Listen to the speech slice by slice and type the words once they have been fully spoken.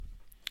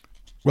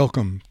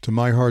Welcome to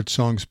My Heart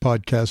Songs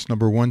podcast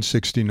number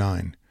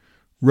 169,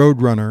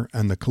 Roadrunner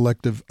and the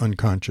Collective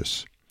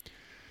Unconscious.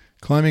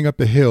 Climbing up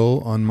a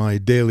hill on my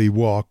daily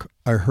walk,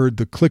 I heard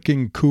the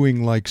clicking,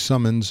 cooing-like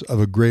summons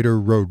of a greater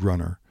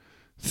roadrunner.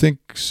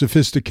 Think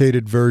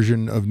sophisticated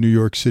version of New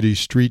York City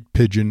street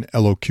pigeon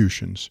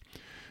elocutions,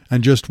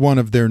 and just one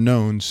of their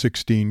known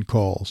 16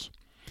 calls.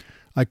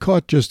 I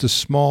caught just a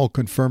small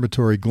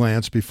confirmatory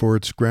glance before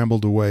it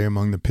scrambled away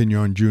among the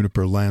pinyon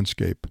juniper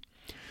landscape.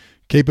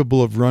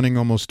 Capable of running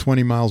almost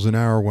 20 miles an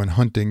hour when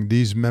hunting,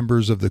 these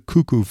members of the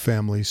cuckoo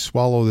family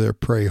swallow their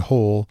prey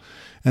whole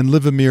and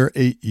live a mere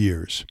 8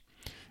 years.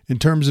 In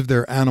terms of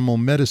their animal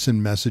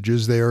medicine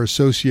messages, they are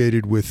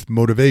associated with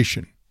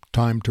motivation,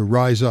 time to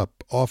rise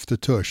up, off the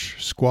tush,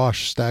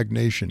 squash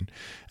stagnation,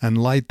 and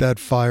light that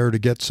fire to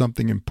get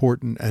something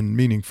important and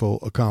meaningful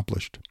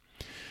accomplished.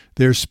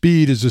 Their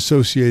speed is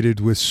associated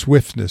with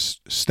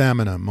swiftness,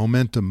 stamina,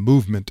 momentum,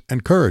 movement,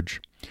 and courage.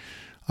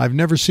 I've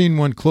never seen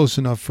one close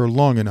enough for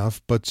long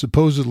enough, but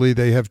supposedly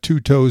they have 2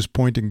 toes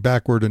pointing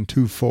backward and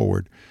 2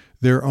 forward,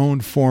 their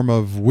own form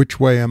of which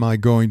way am I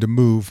going to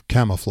move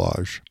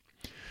camouflage.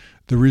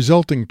 The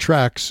resulting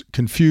tracks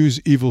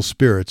confuse evil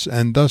spirits,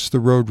 and thus the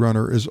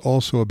Roadrunner is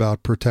also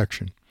about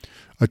protection,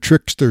 a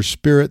trickster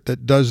spirit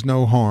that does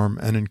no harm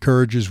and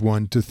encourages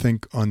one to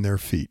think on their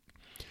feet.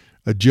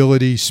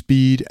 Agility,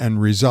 speed, and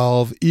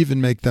resolve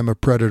even make them a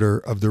predator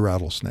of the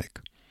rattlesnake.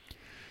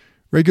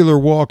 Regular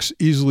walks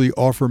easily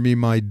offer me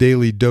my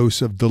daily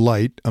dose of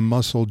delight, a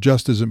muscle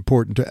just as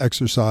important to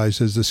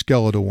exercise as the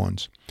skeletal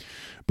ones.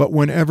 But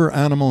whenever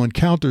animal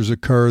encounters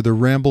occur, the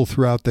ramble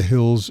throughout the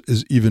hills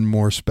is even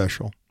more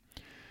special.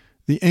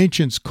 The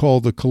ancients call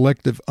the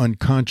collective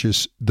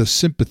unconscious the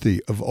sympathy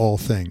of all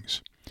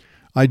things.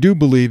 I do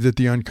believe that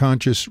the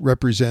unconscious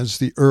represents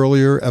the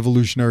earlier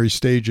evolutionary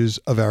stages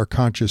of our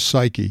conscious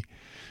psyche,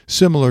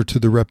 similar to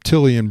the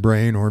reptilian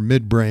brain or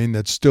midbrain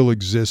that still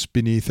exists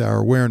beneath our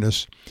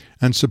awareness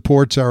and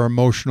supports our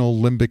emotional,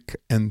 limbic,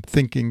 and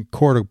thinking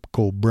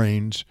cortical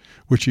brains,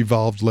 which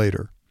evolved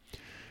later.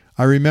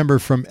 I remember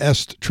from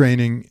EST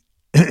training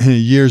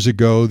years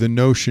ago the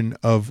notion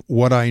of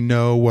what I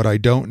know, what I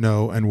don't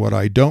know, and what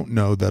I don't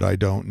know that I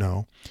don't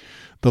know,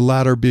 the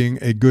latter being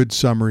a good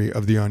summary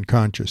of the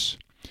unconscious.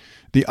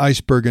 The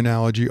iceberg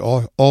analogy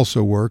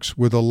also works,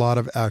 with a lot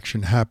of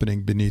action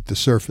happening beneath the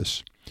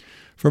surface.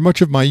 For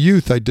much of my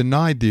youth, I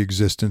denied the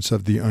existence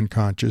of the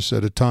unconscious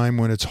at a time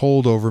when its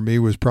hold over me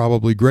was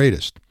probably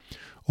greatest.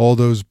 All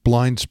those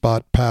blind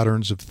spot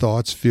patterns of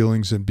thoughts,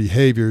 feelings, and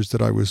behaviors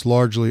that I was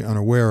largely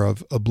unaware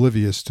of,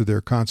 oblivious to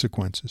their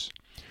consequences.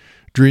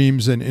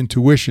 Dreams and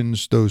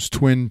intuitions, those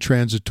twin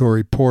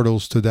transitory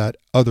portals to that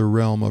other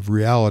realm of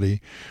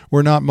reality,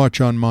 were not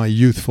much on my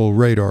youthful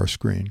radar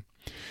screen.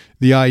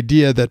 The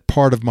idea that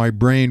part of my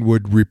brain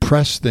would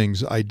repress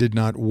things I did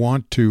not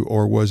want to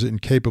or was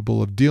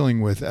incapable of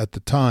dealing with at the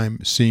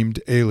time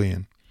seemed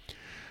alien.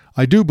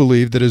 I do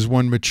believe that as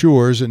one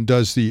matures and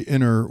does the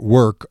inner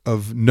work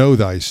of know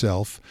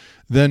thyself,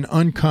 then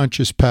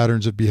unconscious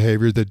patterns of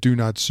behavior that do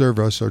not serve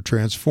us are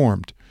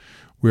transformed.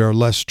 We are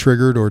less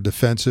triggered or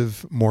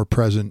defensive, more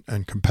present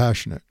and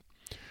compassionate.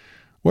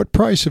 What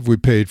price have we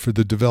paid for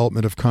the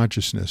development of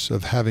consciousness,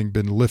 of having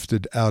been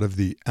lifted out of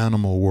the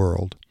animal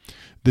world?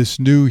 This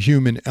new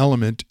human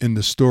element in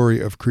the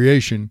story of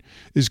creation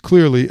is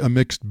clearly a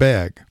mixed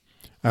bag.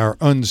 Our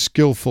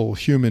unskillful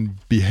human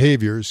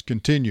behaviors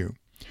continue.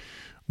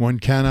 One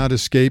cannot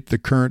escape the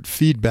current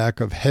feedback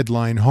of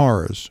headline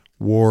horrors,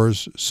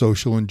 wars,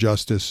 social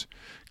injustice,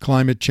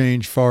 climate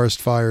change,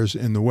 forest fires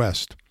in the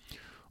West.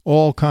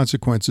 All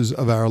consequences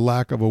of our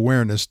lack of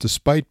awareness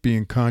despite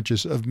being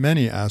conscious of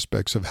many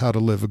aspects of how to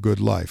live a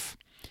good life.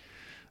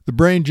 The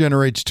brain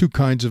generates 2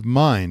 kinds of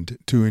mind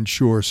to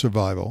ensure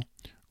survival.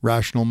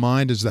 Rational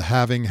mind is the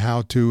having,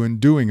 how to, and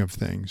doing of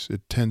things.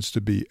 It tends to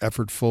be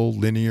effortful,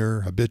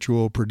 linear,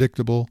 habitual,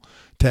 predictable,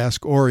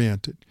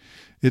 task-oriented.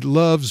 It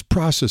loves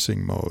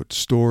processing mode,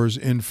 stores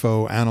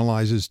info,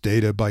 analyzes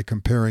data by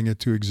comparing it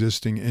to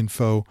existing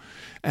info,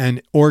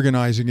 and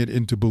organizing it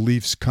into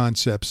beliefs,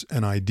 concepts,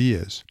 and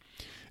ideas.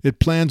 It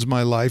plans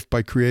my life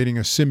by creating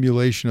a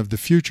simulation of the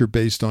future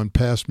based on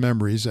past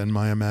memories and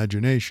my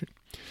imagination.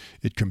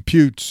 It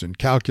computes and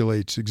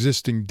calculates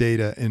existing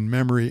data in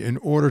memory in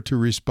order to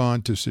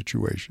respond to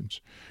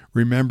situations,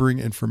 remembering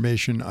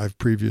information I've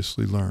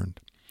previously learned.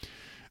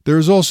 There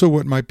is also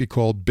what might be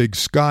called big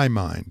sky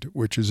mind,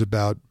 which is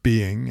about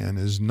being and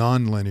is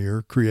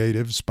nonlinear,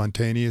 creative,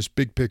 spontaneous,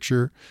 big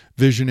picture,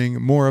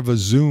 visioning, more of a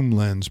zoom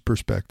lens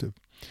perspective.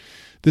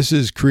 This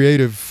is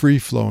creative,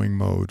 free-flowing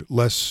mode,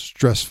 less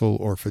stressful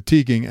or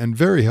fatiguing, and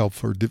very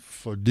helpful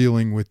for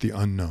dealing with the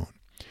unknown.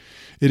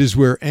 It is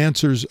where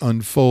answers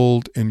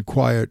unfold in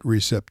quiet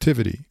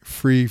receptivity,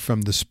 free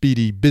from the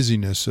speedy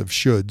busyness of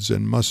shoulds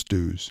and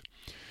must-dos.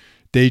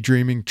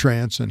 Daydreaming,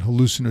 trance, and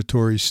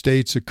hallucinatory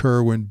states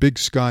occur when big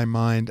sky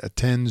mind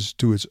attends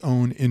to its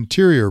own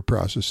interior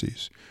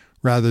processes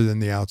rather than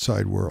the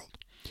outside world.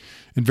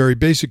 In very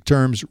basic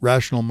terms,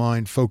 rational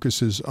mind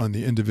focuses on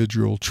the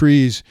individual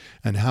trees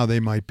and how they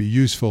might be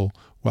useful,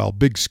 while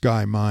Big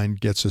Sky Mind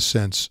gets a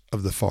sense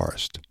of the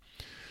forest.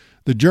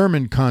 The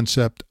German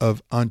concept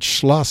of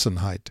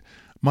Entschlossenheit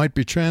might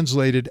be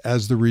translated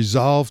as the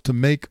resolve to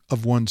make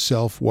of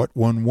oneself what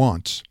one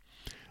wants.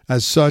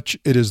 As such,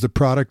 it is the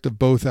product of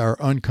both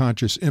our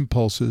unconscious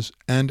impulses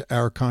and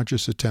our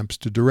conscious attempts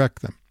to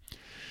direct them.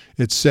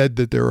 It's said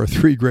that there are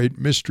three great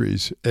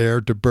mysteries: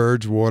 air to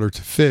birds, water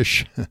to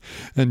fish,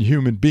 and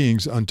human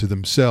beings unto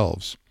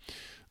themselves.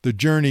 The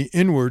journey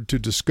inward to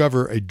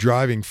discover a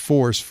driving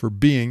force for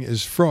being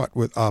is fraught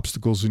with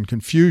obstacles and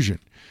confusion.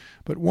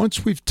 But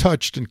once we've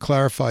touched and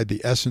clarified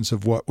the essence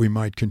of what we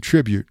might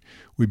contribute,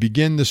 we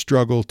begin the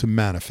struggle to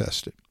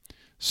manifest it.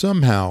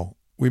 Somehow,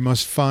 we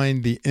must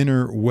find the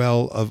inner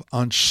well of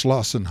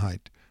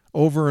Entschlossenheit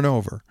over and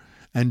over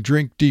and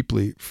drink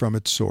deeply from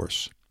its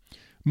source.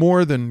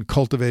 More than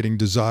cultivating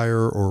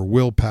desire or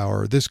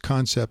willpower, this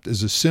concept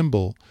is a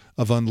symbol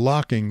of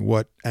unlocking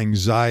what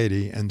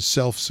anxiety and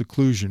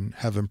self-seclusion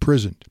have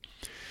imprisoned.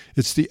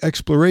 It's the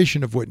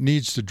exploration of what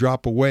needs to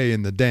drop away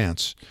in the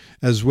dance,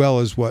 as well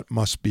as what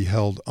must be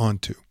held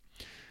onto.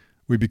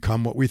 We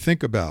become what we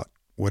think about.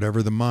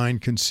 Whatever the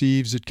mind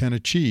conceives it can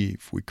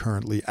achieve. We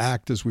currently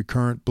act as we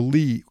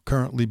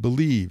currently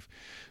believe.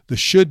 The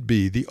should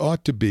be, the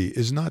ought to be,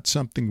 is not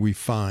something we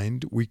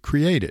find, we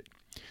create it.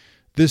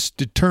 This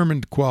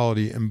determined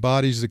quality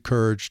embodies the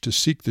courage to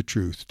seek the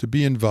truth, to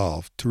be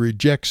involved, to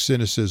reject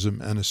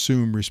cynicism and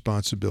assume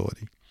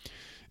responsibility.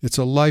 It's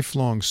a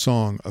lifelong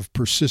song of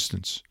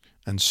persistence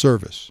and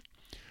service.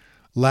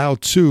 Lao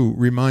Tzu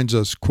reminds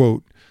us,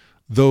 quote,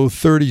 "Though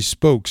 30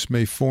 spokes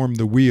may form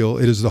the wheel,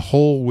 it is the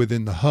hole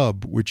within the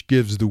hub which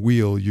gives the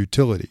wheel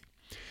utility.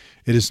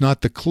 It is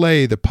not the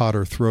clay the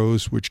potter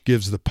throws which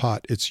gives the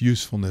pot its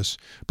usefulness,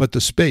 but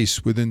the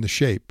space within the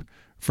shape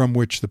from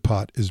which the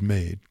pot is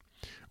made.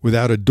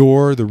 Without a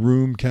door, the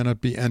room cannot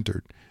be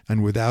entered,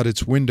 and without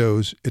its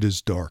windows, it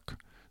is dark.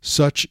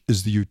 Such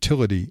is the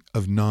utility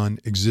of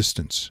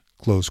non-existence."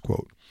 Close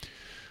quote.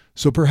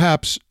 So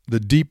perhaps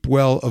the deep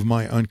well of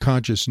my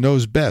unconscious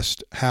knows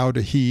best how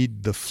to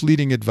heed the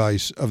fleeting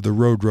advice of the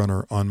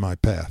roadrunner on my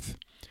path.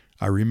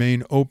 I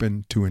remain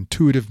open to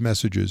intuitive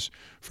messages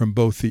from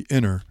both the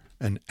inner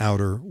and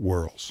outer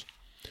worlds.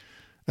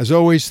 As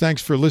always,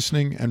 thanks for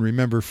listening, and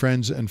remember,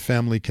 friends and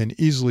family can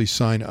easily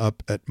sign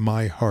up at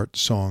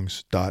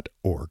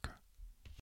myheartsongs.org.